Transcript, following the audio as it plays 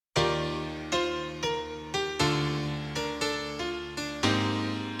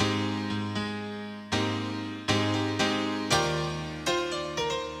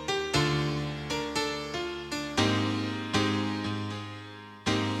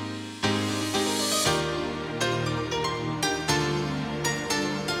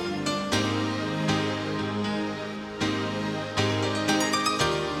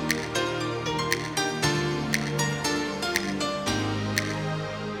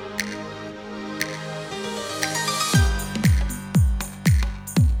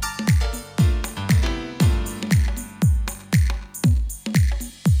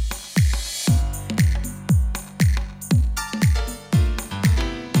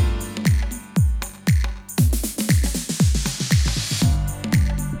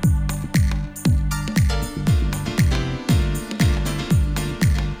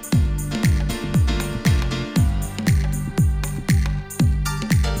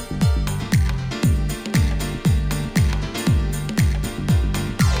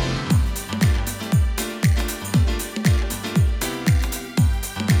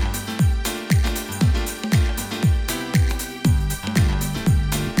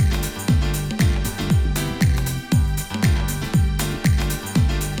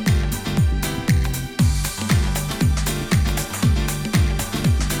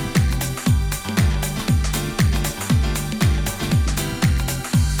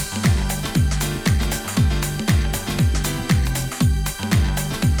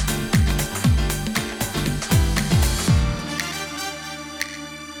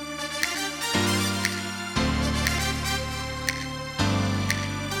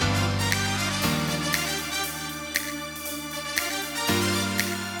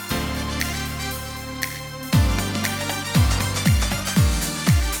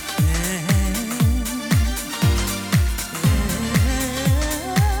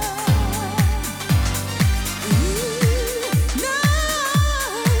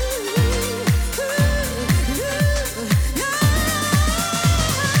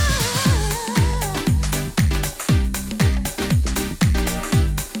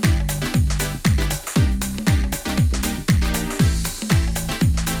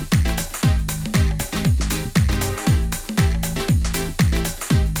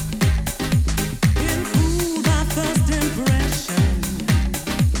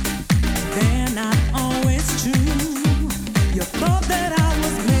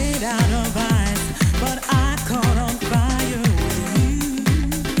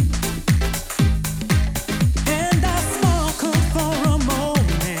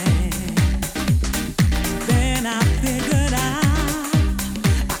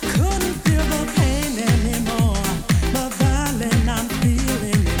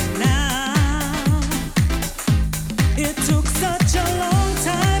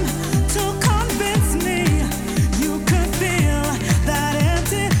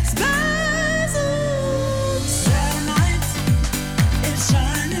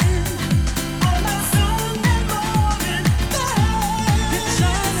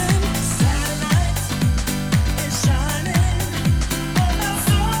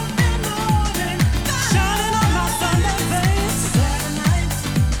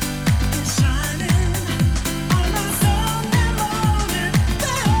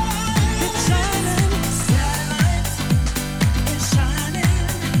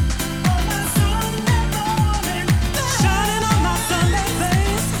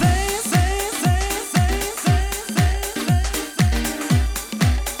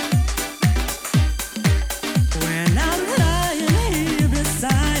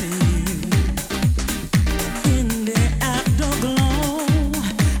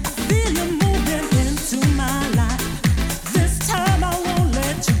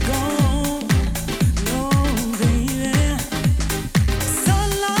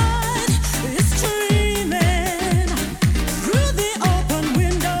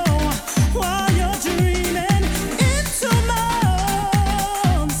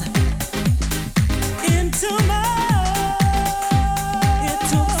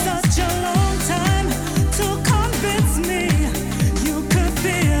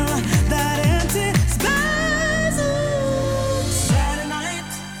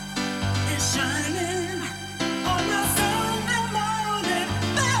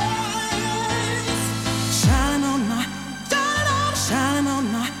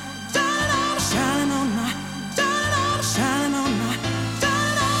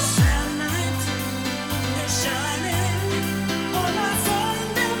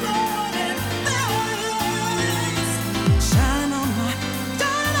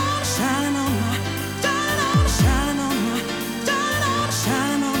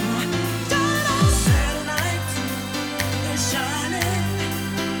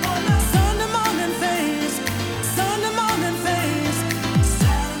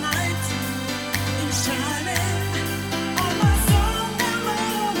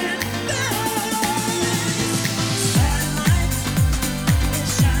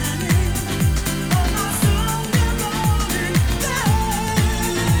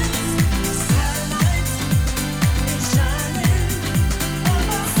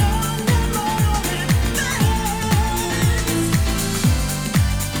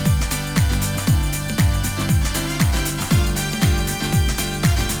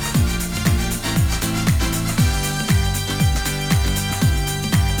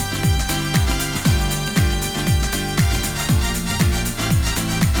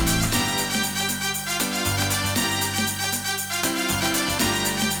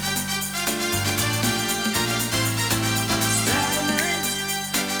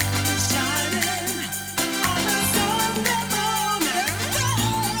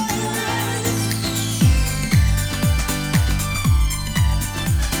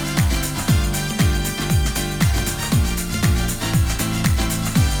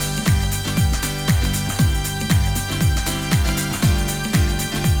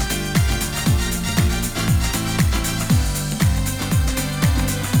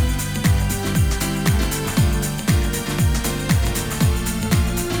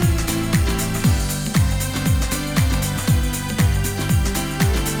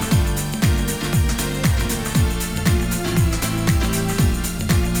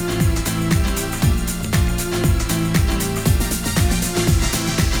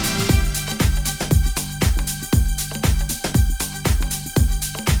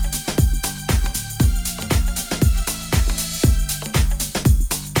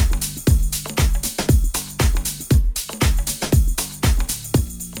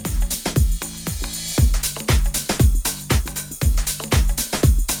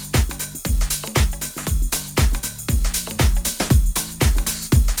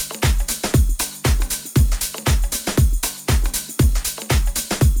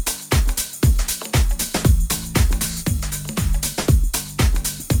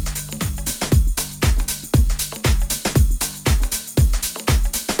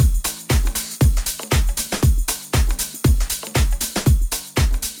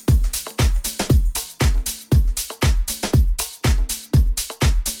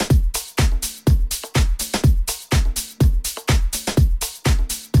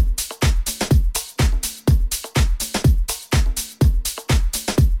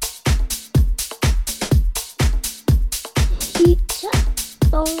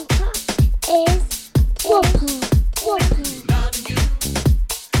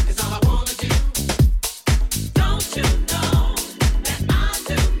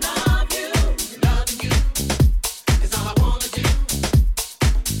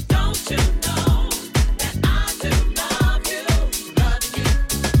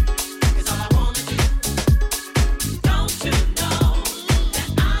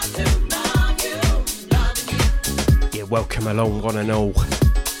Welcome along, one and all.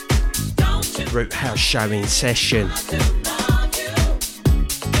 Root House Show in session.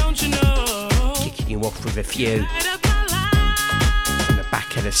 Kicking you off with a few from the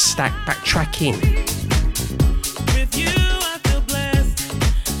back of the stack, backtracking.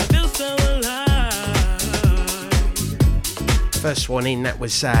 First one in, that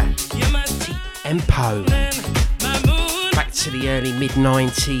was Empo. Back to the early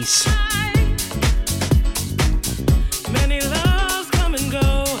mid-90s.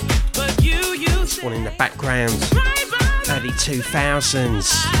 One in the background, early 2000s.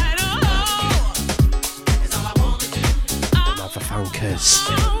 The Mother Funkers.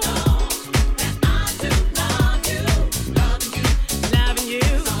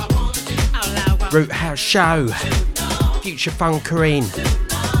 Root House Show, Future Funkering.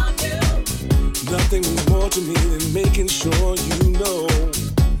 Nothing more to me than making sure you know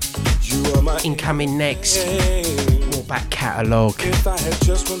you are my incoming next. More back catalogue. If I had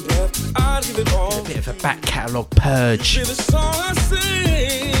just one breath, I'd give it all. A bit of a back catalogue purge. Be the song I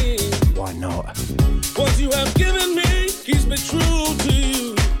sing. Why not? What you have given me keeps me true to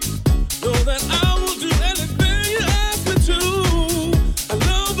you. Know that I will do anything you ask me to. I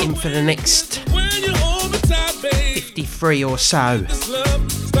love in for the next when you hold me tight, babe. 53 or so. This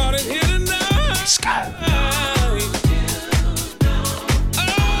love started here tonight. Let's go.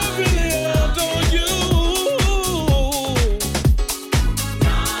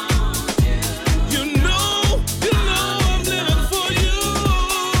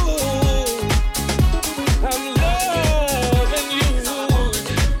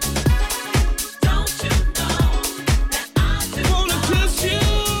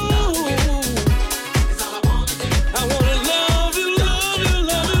 I wanna love you, love you.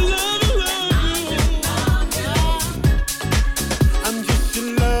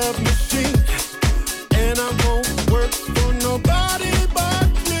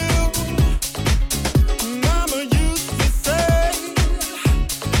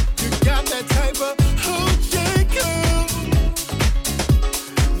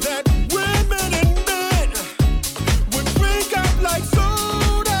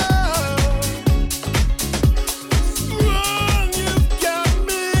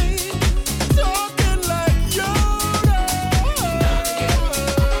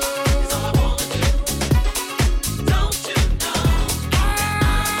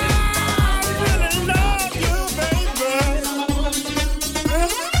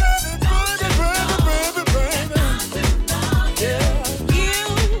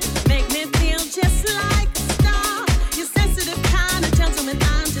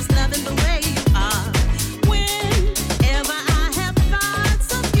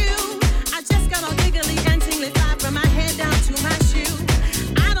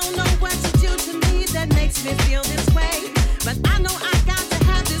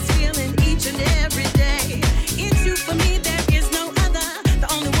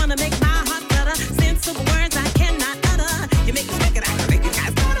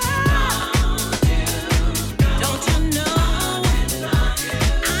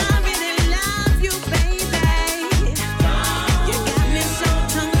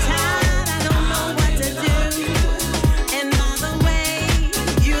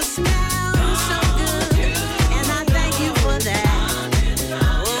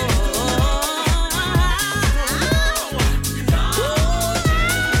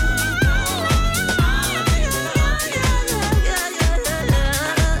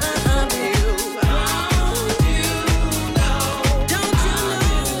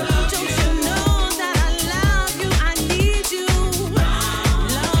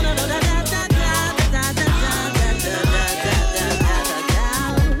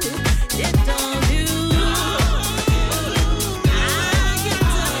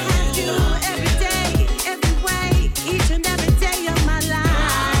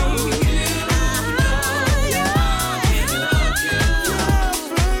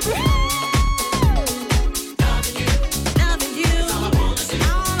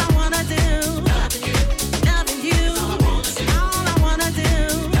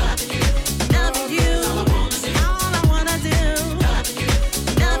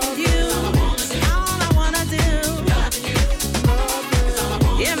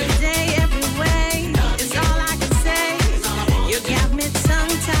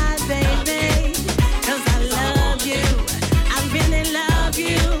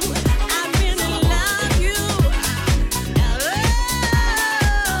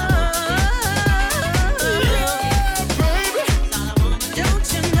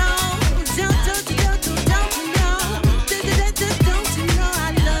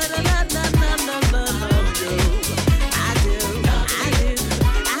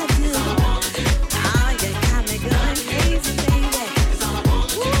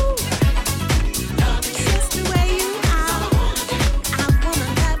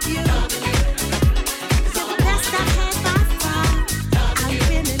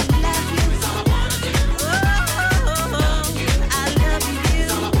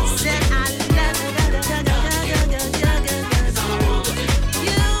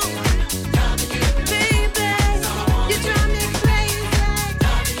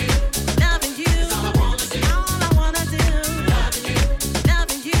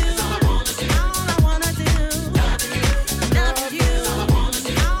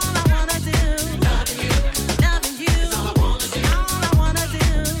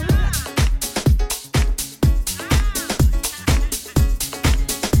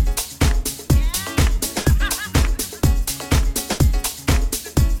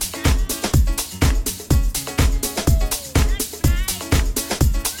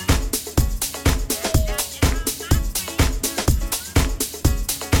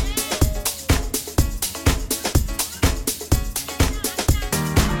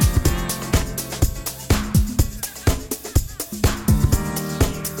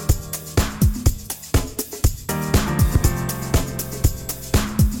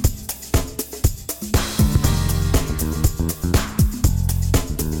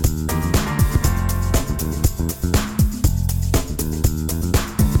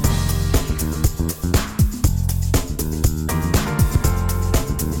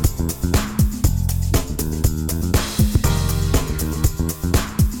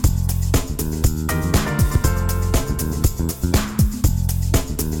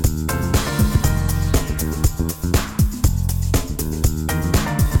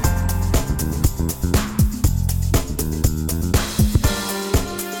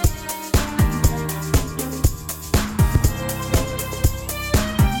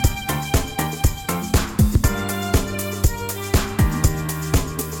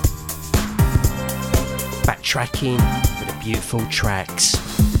 backtracking with the beautiful tracks.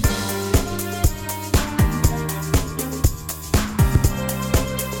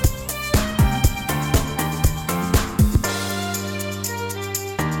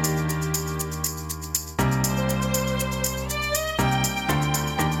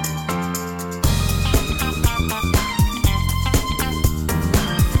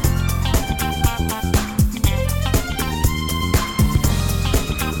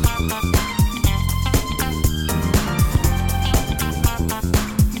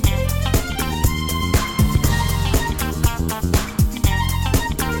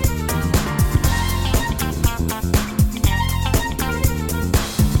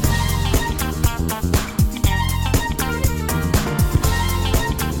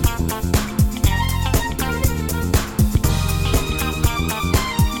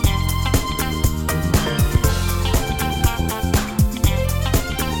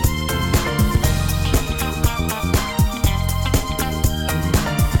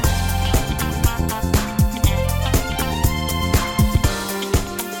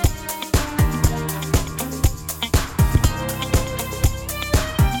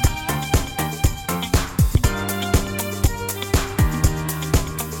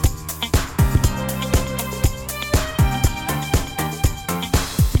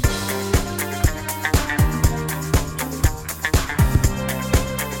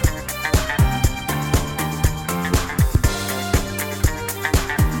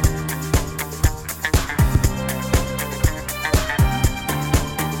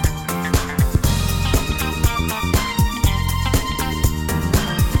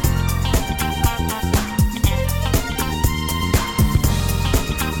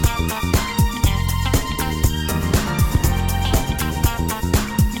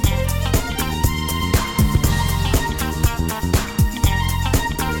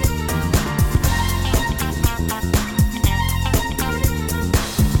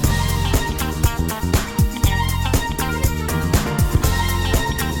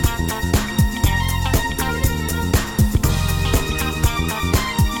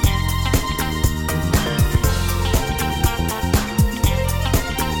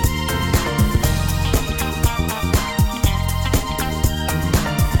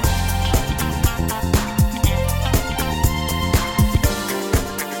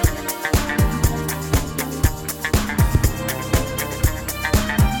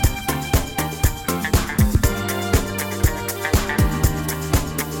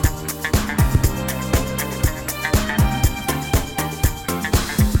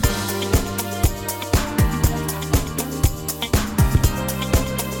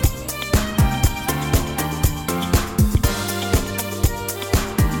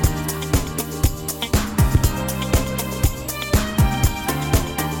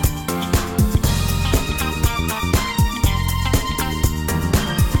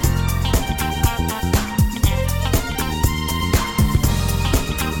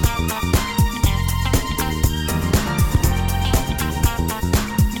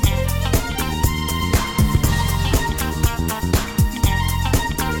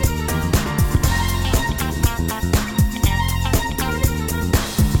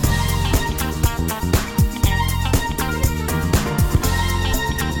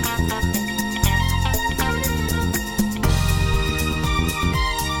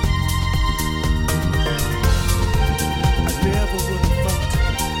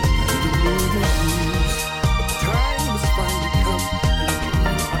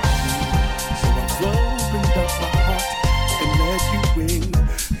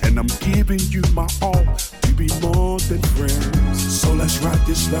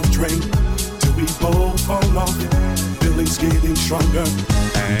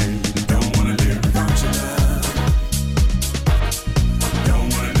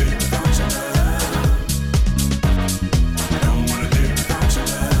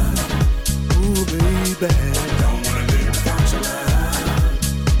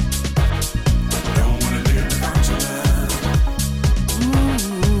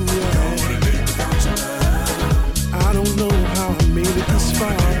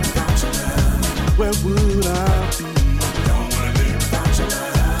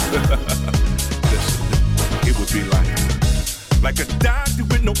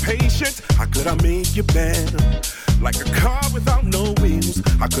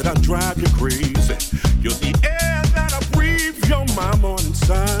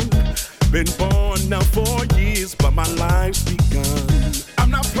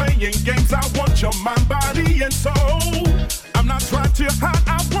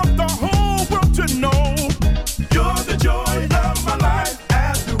 You're the joy of my life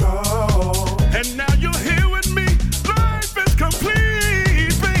after all. And now you're here with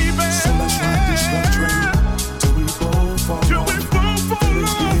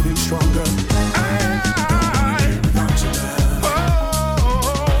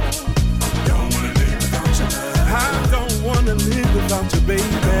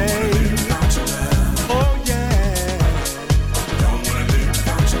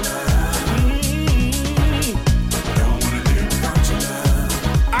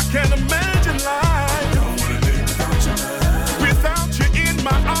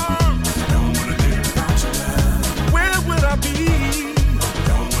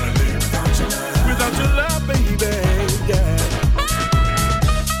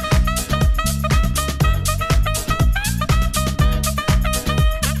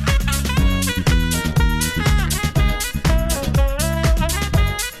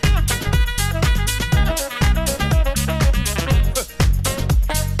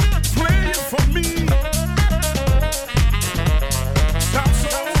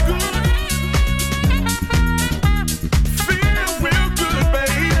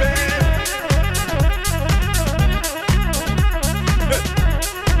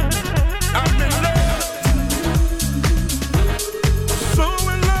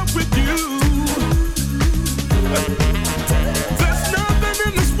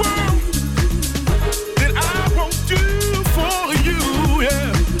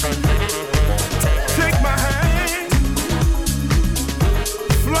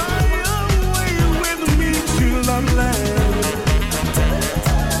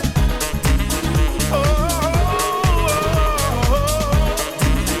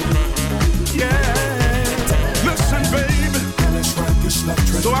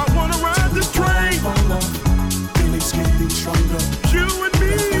So I wanna ride this train. Feelings getting stronger. You and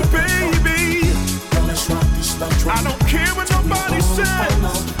me, baby. I don't care what nobody says.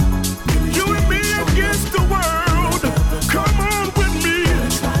 You and me against the world. Come on with me.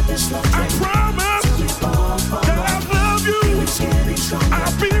 I promise that I love you.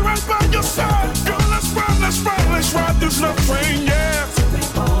 I'll be right by your side. Girl, let's ride this love train, yeah.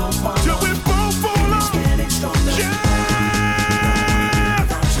 Till we both fall off, yeah.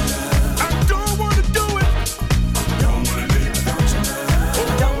 I don't wanna do it. Don't wanna leave without your love.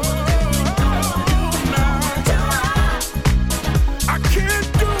 I can't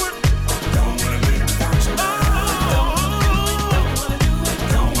do it. Don't wanna leave without your love.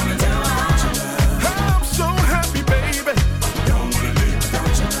 Don't wanna do it. I'm so happy, baby. Don't wanna leave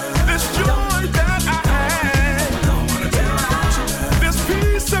without your love. This joy that I had. Don't wanna do it. This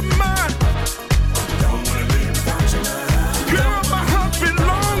peace of mind. Don't wanna leave without your love. Girl, my heart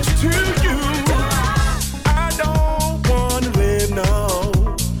belongs to you. I don't wanna live, no.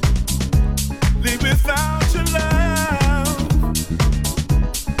 Live without your love.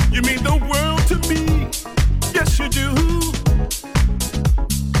 You mean the world to me. Yes, you do.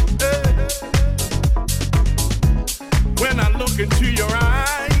 When I look into your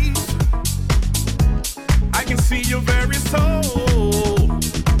eyes, I can see your very soul.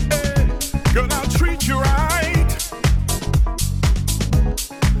 Girl, I'll treat you right.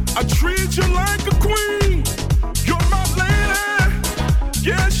 I treat you like a queen. You're my lady.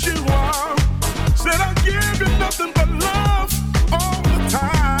 Yes, you are. Said I'll give you nothing but love all the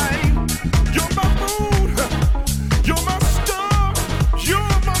time. You're my moon. You're my star.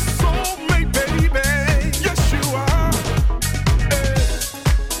 You're my soulmate, baby. Yes, you are.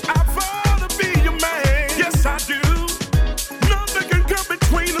 I vow to be your man. Yes, I do. Nothing can come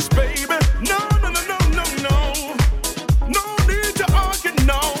between us, baby. No, no, no, no, no, no. No need to argue,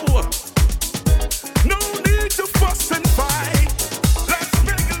 no. No need to fuss and fight. Let's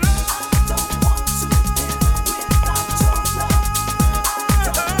make love.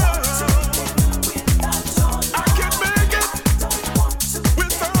 I can't make it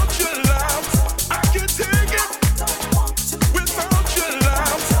without your love. I can't take it without your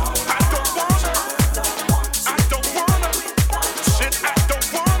love. I don't wanna. Shit, I don't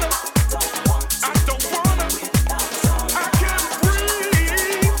wanna. I can't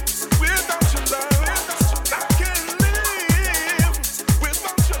breathe without your love. I can't live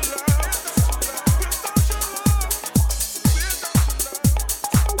without your love.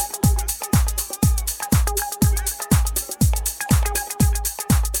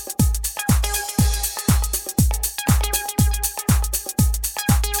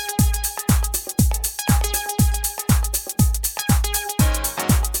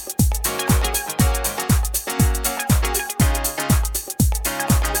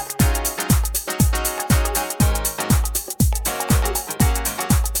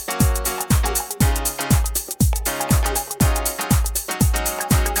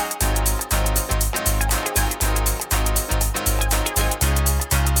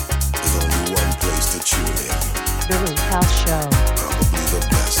 There's only one place to chill in. The Root House Show. Probably the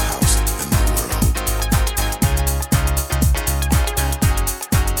best house in the world.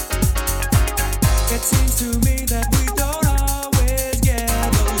 It seems to me that we don't always get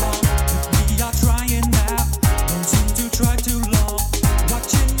along. If we are trying now, don't seem to try too long.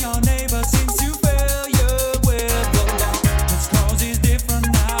 Watching your neighbor seems to fill you with alarm. His cause is different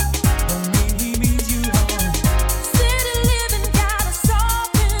now, don't mean he means you harm. City living got us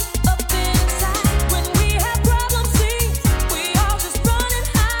open up inside. When we have problems, see, we all just running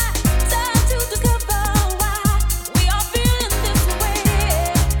high.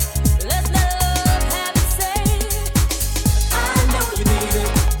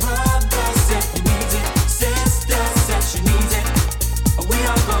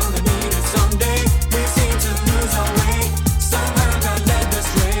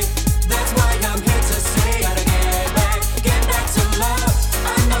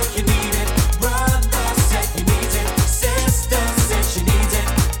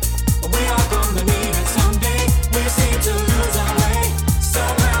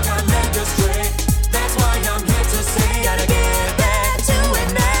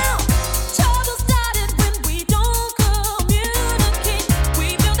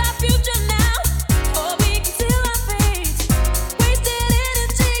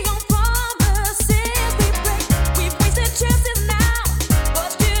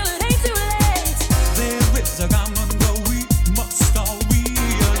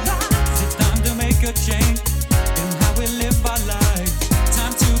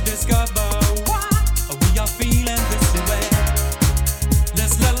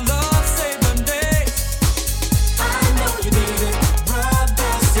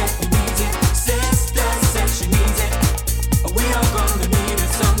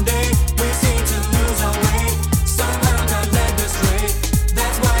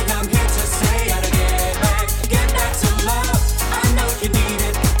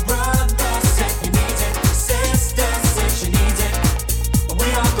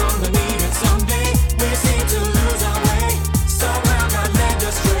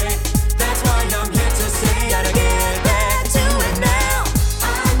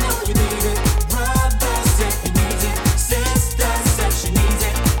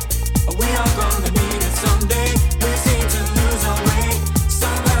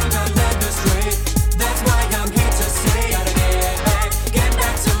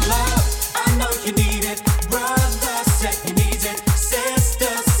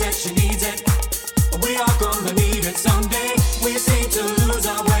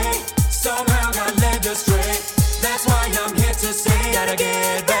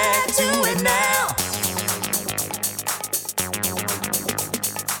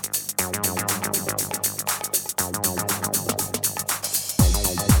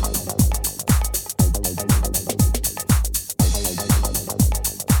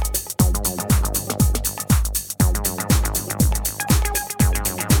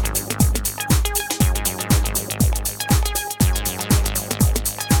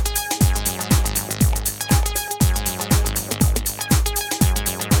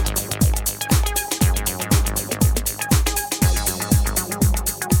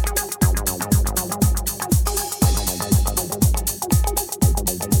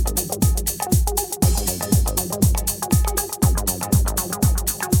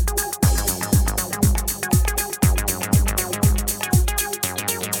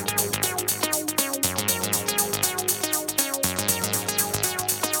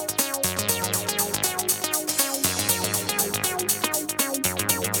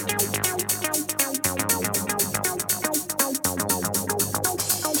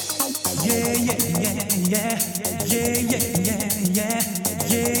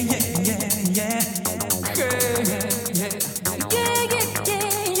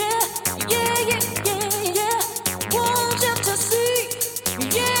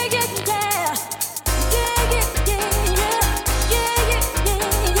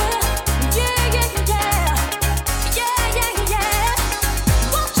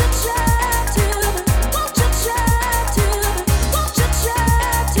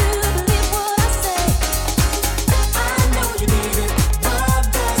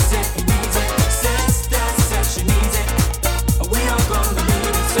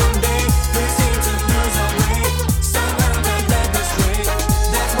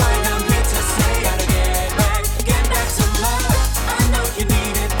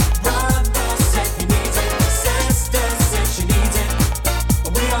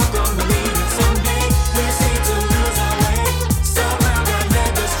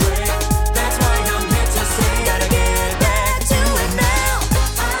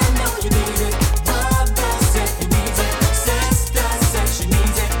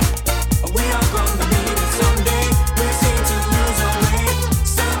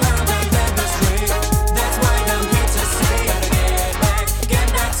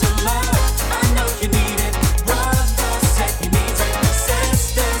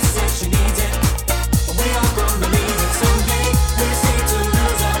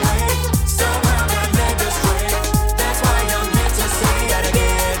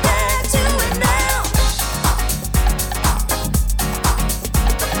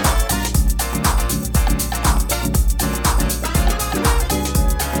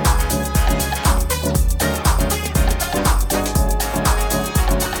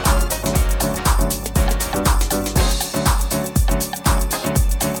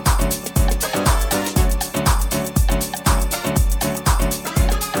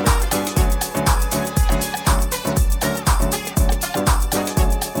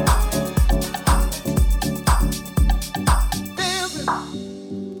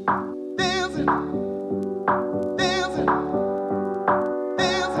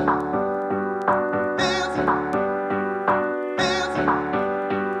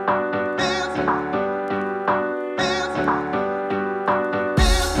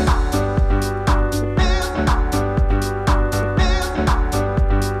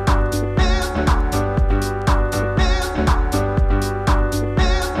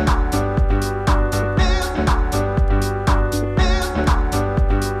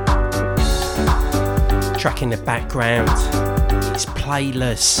 In the background, it's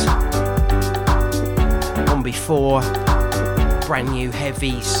Playless. On before, brand new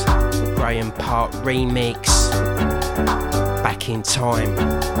heavies, Graham Park remix, Back in Time,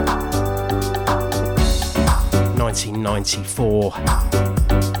 1994.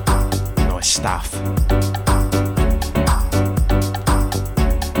 Nice stuff.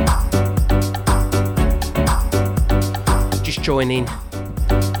 Just joining.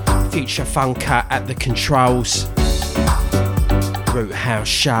 Future Funker at the controls. Root House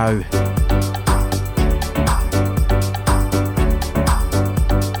Show.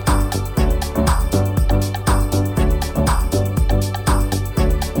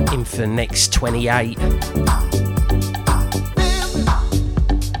 In for the next 28.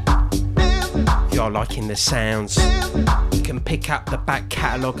 If you're liking the sounds, you can pick up the back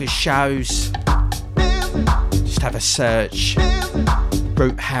catalogue of shows. Just have a search.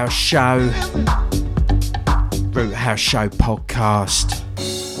 Root House Show. Root House Show podcast.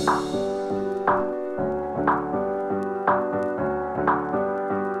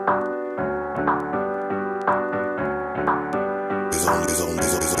 There's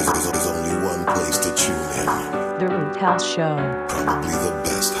only one place to tune in. The Root House Show. Probably the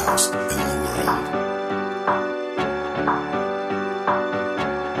best house in the world.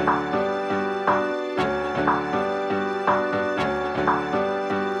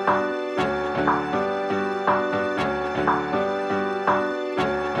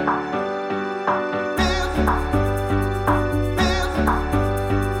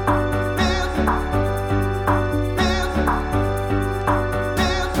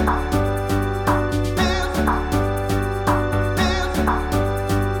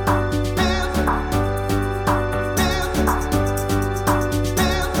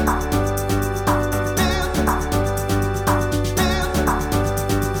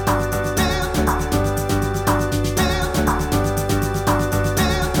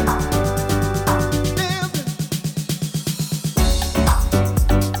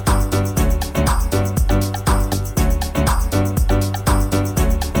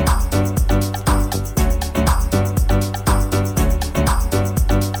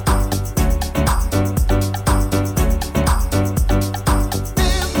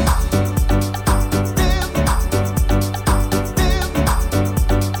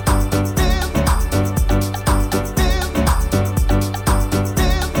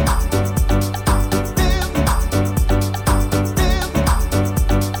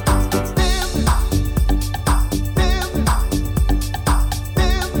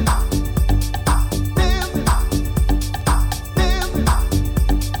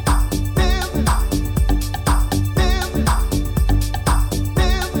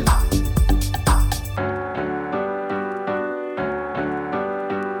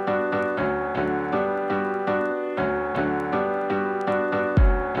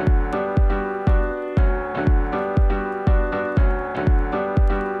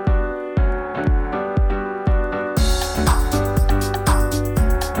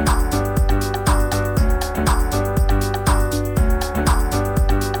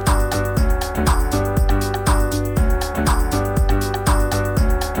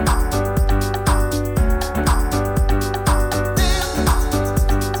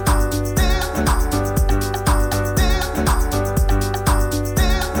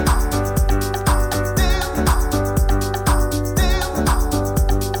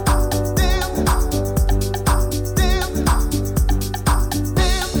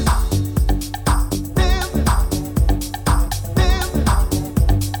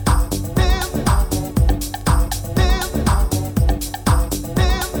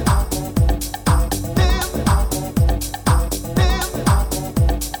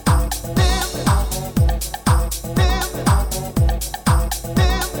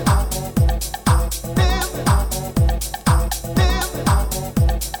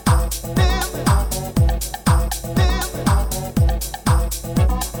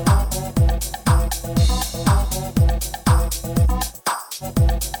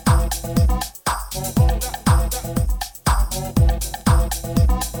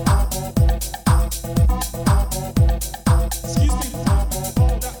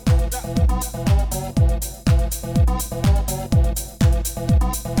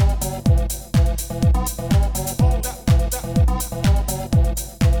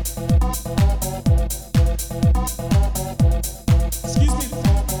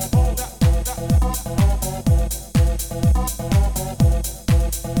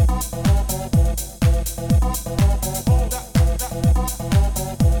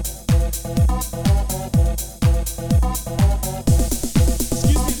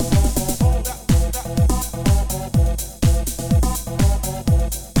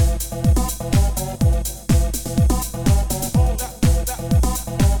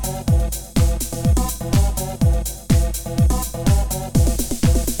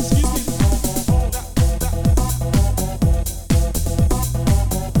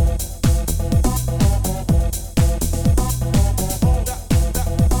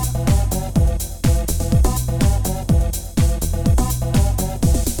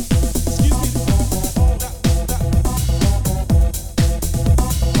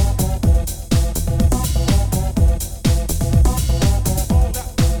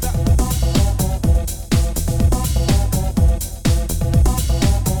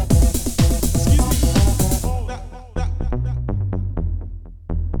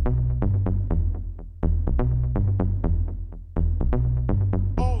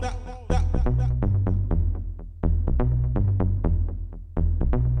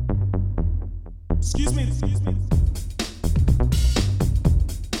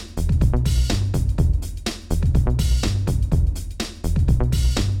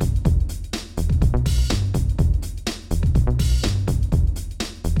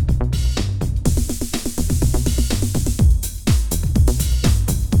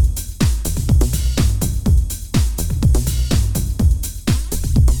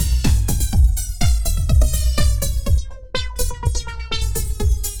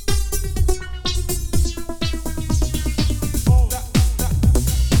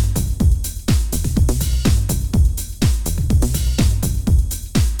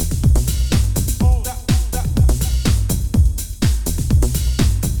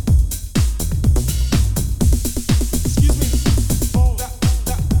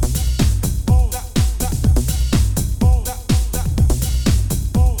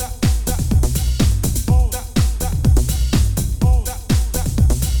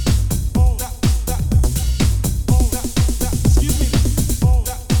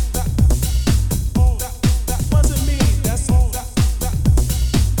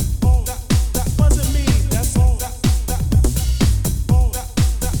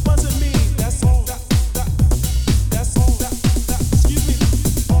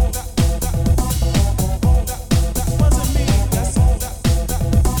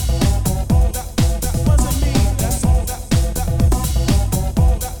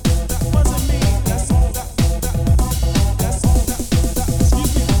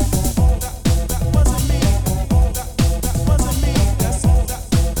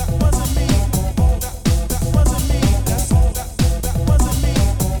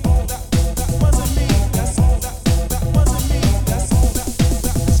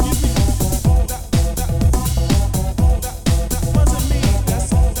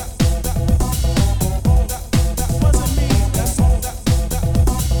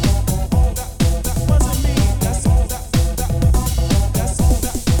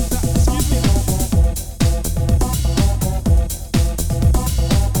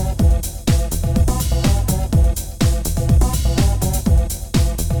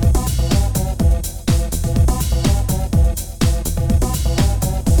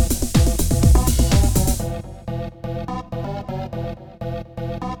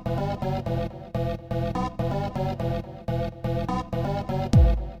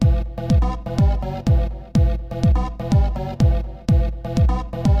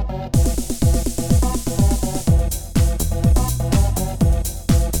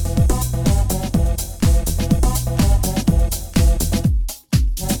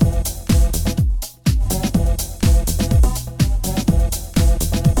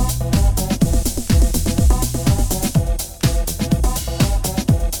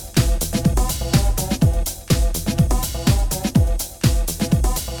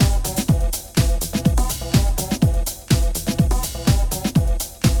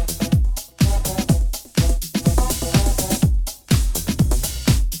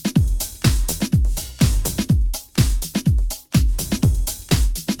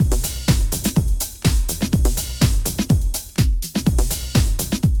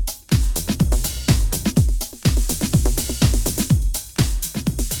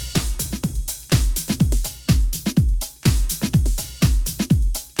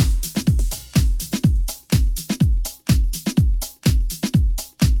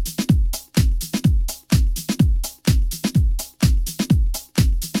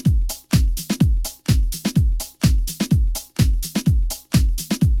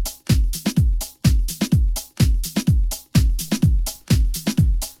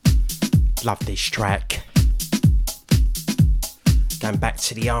 Love this track. Going back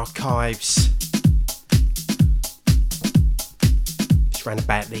to the archives. It's around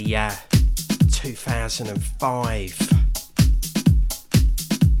about the 2005.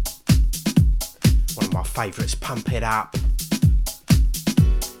 One of my favourites, Pump It Up.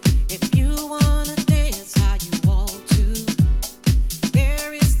 If you wanna dance how you want to,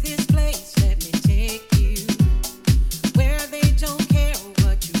 there is this place, let me take you, where they don't care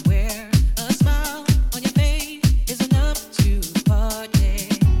what you wear. A smile on your face is enough to party.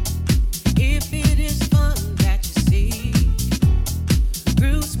 If it is fun that you see,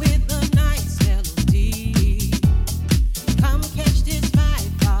 Bruce with a nice melody. Come catch this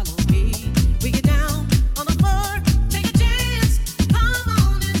vibe, follow me. We get down on the floor, take a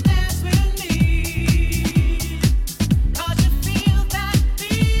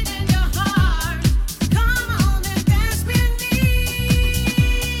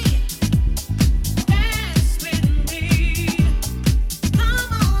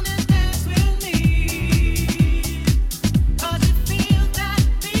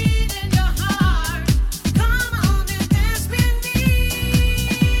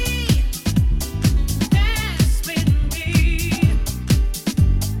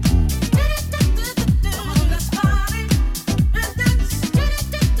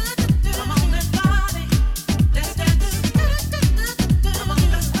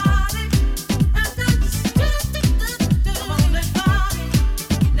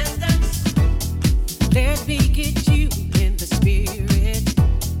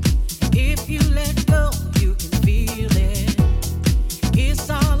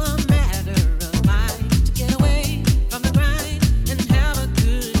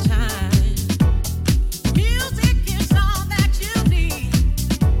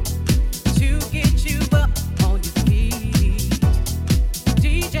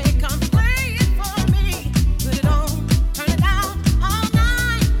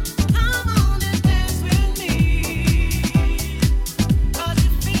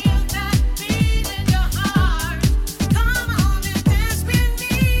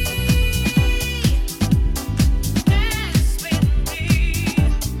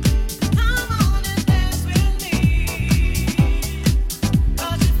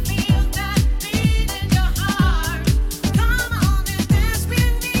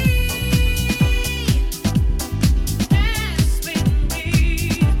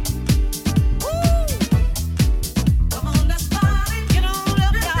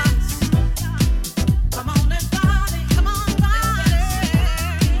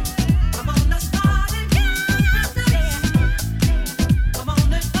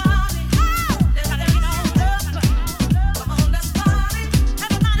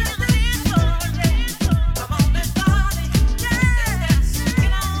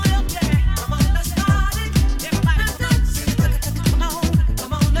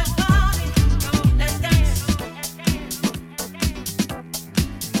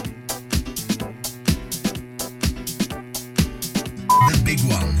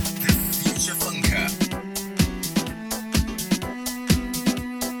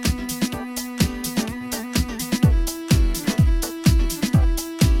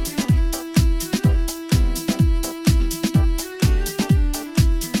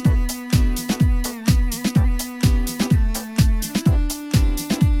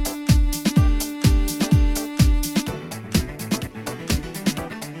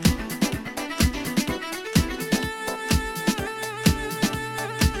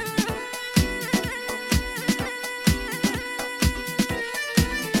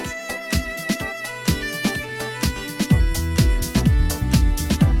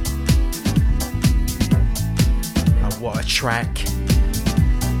track.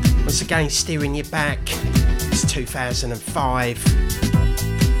 Once again, steering you back. It's 2005.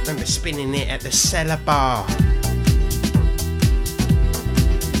 Remember spinning it at the Cellar Bar. I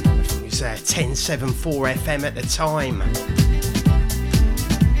think it was 1074 FM at the time.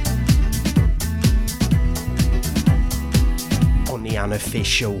 On the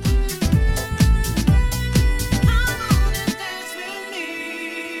Unofficial.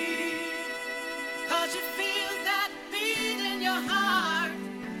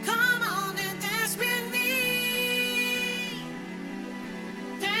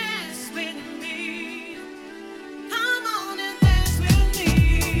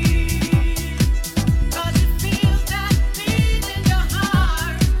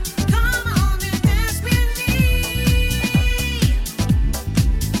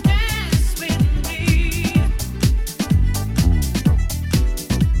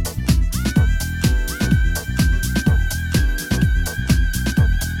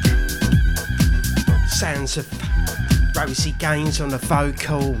 Of Rosie Gaines on the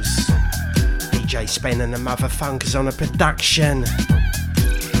vocals, DJ Spen and the Mother Funkers on the production.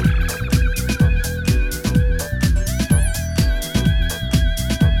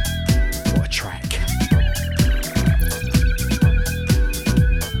 What a track.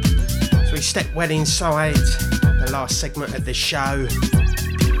 So we step well inside the last segment of the show,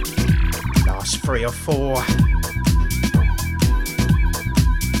 last 3 or 4.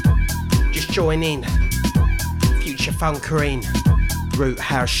 Just join in. Funkering, Root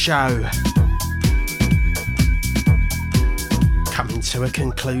House Show. Coming to a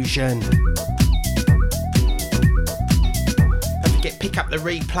conclusion. Don't forget, pick up the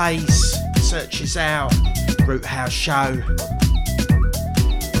replays, search us out, Root House Show.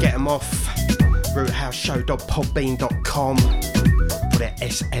 Get them off roothouseshow.podbean.com or their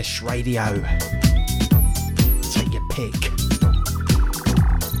SS Radio. Take your pick.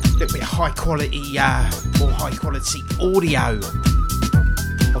 A little bit of high quality, more high quality audio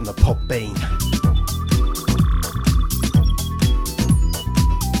on the Podbean.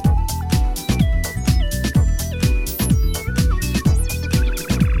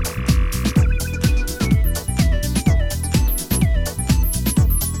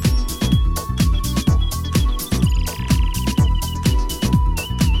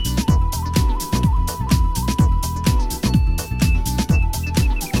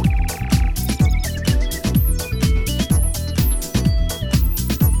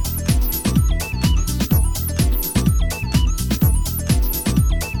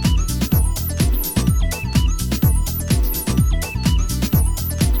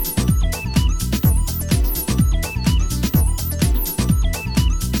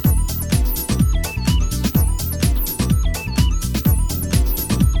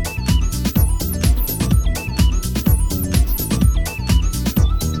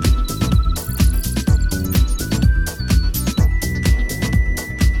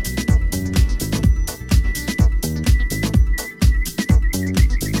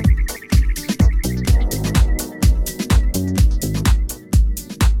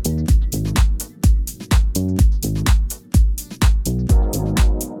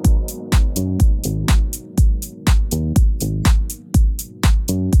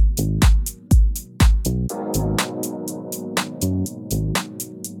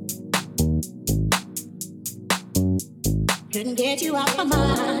 Couldn't get you out my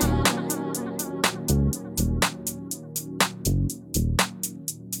mind.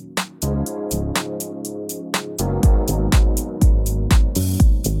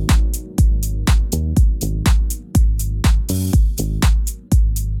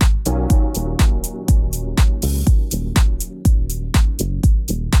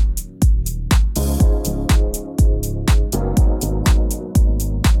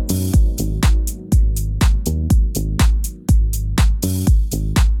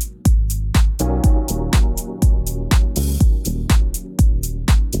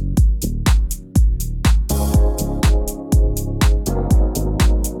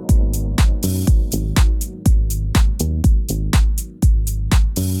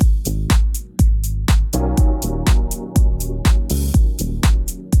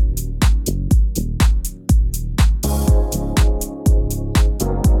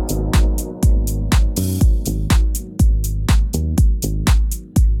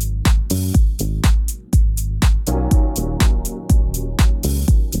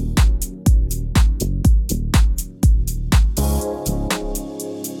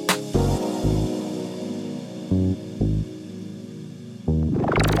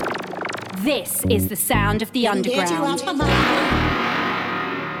 This is the sound of the underground.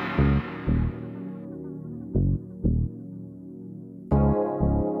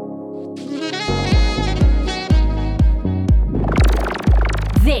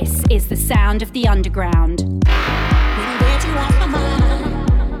 This is the sound of the underground. Couldn't get you off my mind.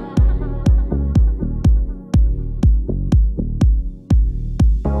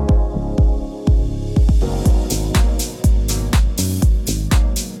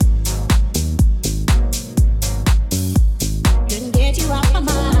 Couldn't get you off my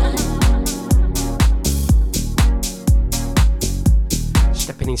mind.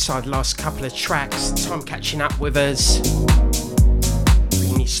 Stepping inside the last couple of tracks, time catching up with us.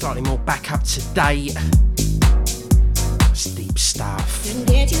 Bringing you slightly more back up to date. That's deep stuff. Couldn't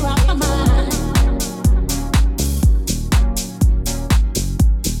get you off my mind.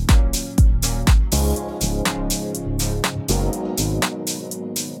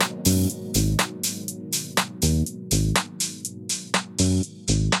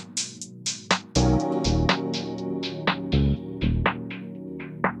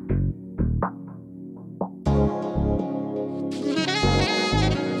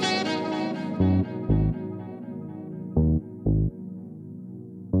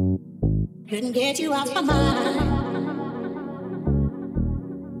 Couldn't get you off my mind.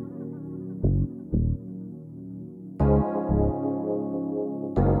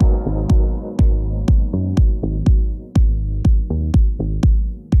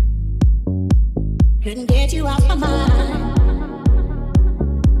 Couldn't get you off my mind.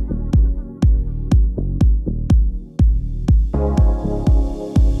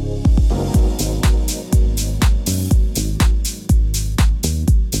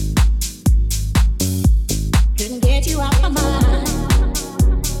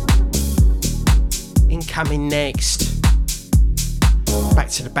 Coming next, back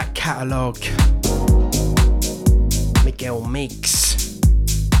to the back catalogue, Miguel Mix.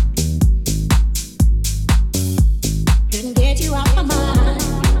 Couldn't get you off my mind.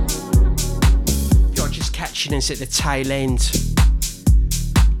 You're just catching us at the tail end.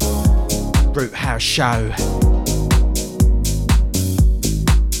 Root House Show.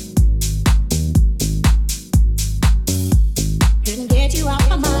 Couldn't get you off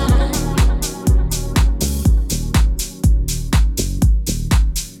my mind.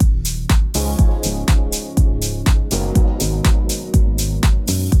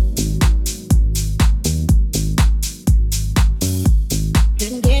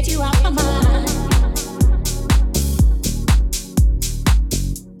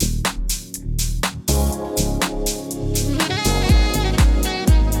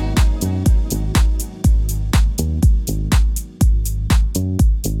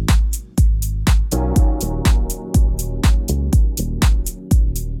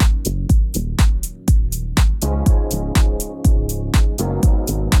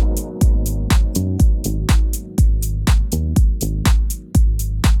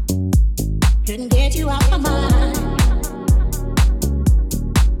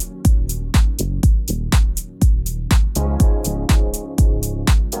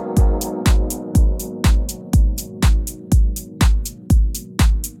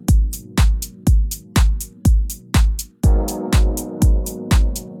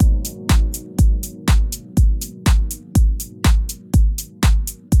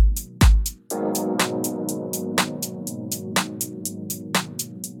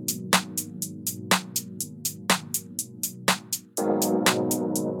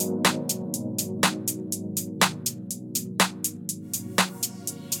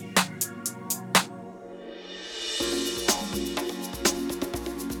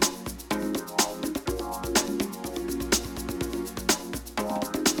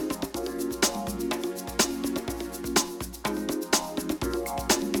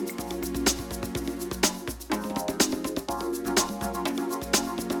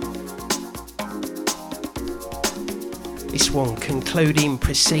 One concluding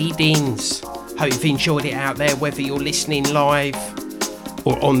proceedings. Hope you've enjoyed it out there, whether you're listening live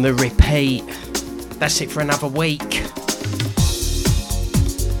or on the repeat. That's it for another week.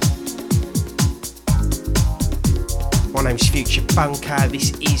 My name's Future Bunker.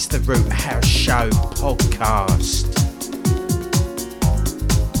 This is the Root House Show podcast.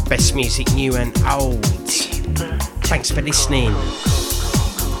 Best music, new and old. Thanks for listening.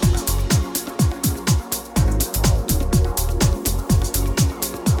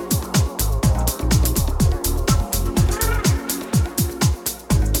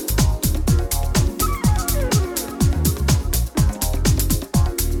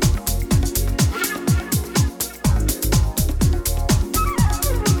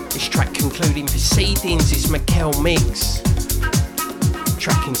 Is Miguel Mix,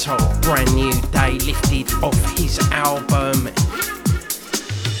 track entitled Brand New Day, lifted off his album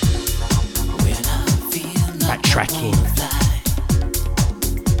Backtracking.